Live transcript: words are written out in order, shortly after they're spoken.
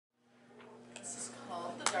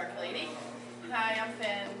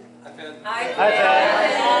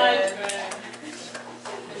I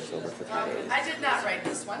did not write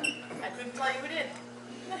this one. I couldn't tell you who did.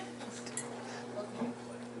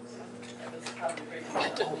 That was probably great.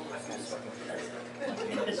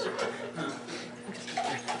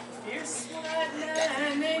 Fierce white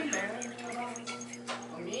man named Barony,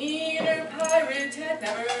 a meaner pirate had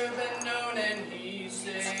never been known, and he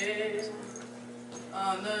sailed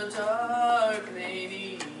on the dark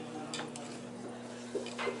lady.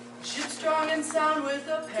 Ship strong and sound with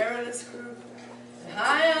a perilous crew, and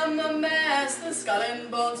high on the mast the skull and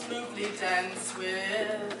bones flew fleet and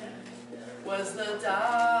swift was the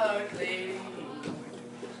dark lady.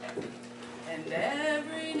 And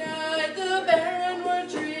every night the Baron would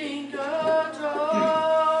drink a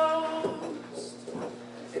toast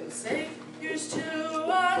and say here's to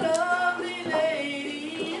our lovely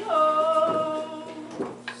lady host.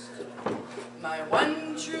 My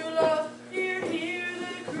one true love, hear, hear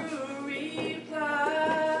the crew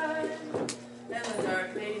reply, and the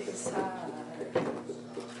dark lady sighed.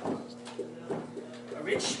 A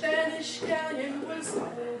rich Spanish galleon was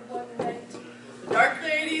loaded one night. The dark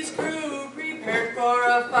lady's crew prepared for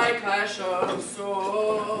a fight, clash of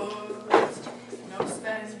swords. No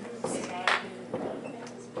Spaniards fighting,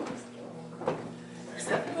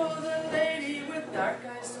 except for the lady with dark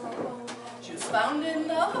eyes so bold. She was found in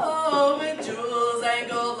the hall with jewels and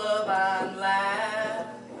gold, love and laugh.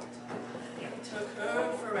 Took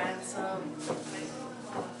her for ransom,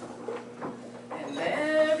 and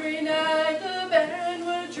every night the Baron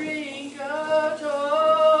would drink a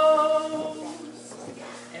toast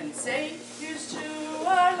and say here's to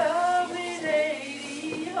our lovely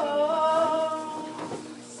lady host.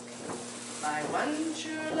 My one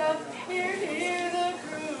true love, hear, hear the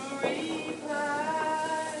crew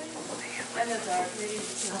reply, and the dark lady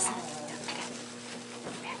sighed.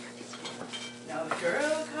 Now the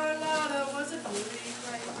girl Carlotta was a beauty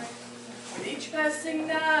quite bright. With each passing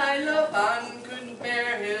night, Laban couldn't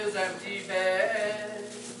bear his empty bed.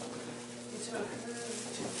 He took her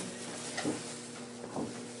to bed.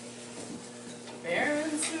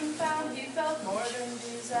 Baron soon found he felt more than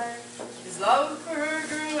desire. His love for her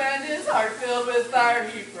grew and his heart filled with fire.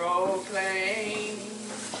 He proclaimed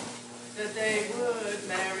that they would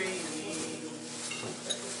marry.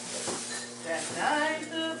 That night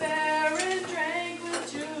the Baron drank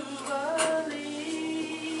with jubilee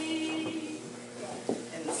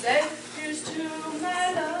and said, here's to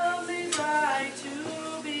my lovely bride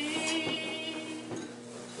to be.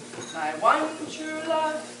 My one true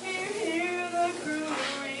love, hear, hear the crew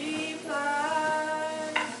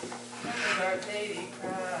reply, and the dark lady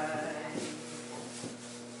cried.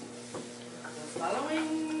 The following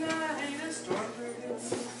night a storm brewed at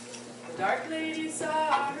sea. The dark lady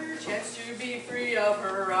saw her chance to be free of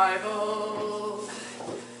her rival,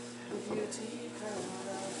 the beauty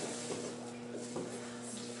Carlotta.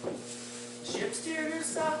 The ship steered her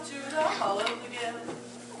south to the hull of the gale,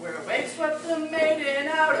 where a wave swept the maiden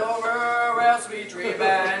out over her rail, sweet dream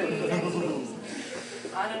and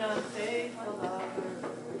on an unfaithful lover.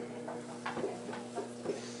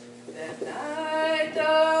 That night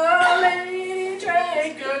the lady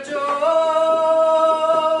drank a toast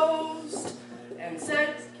and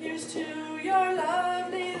said, here's to your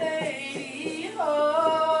lovely lady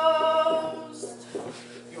host.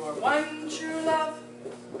 Your one true love,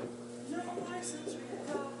 no license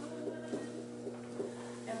required,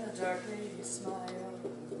 and the dark lady smiled.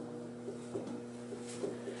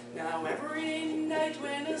 Now every night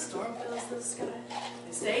when a storm fills the sky,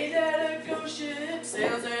 they say that a ghost ship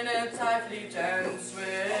sails in its high fleet and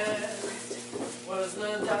swift was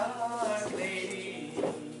the dark lady.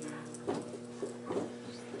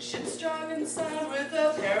 Ship strong and sound with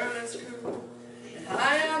a perilous crew, and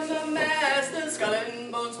high on the mast the skull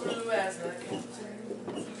and bones flew as the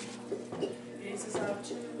captain gazes out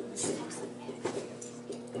to the sea.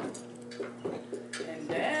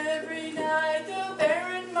 And every night the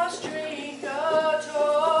Baron must drink a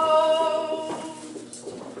toast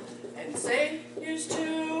and say here's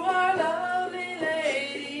to our lovely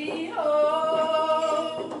lady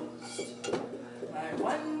host. My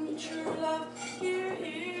one true love, hear,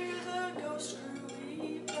 hear the ghost crew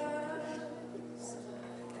replies,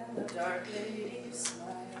 and the dark lady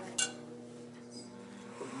smiles.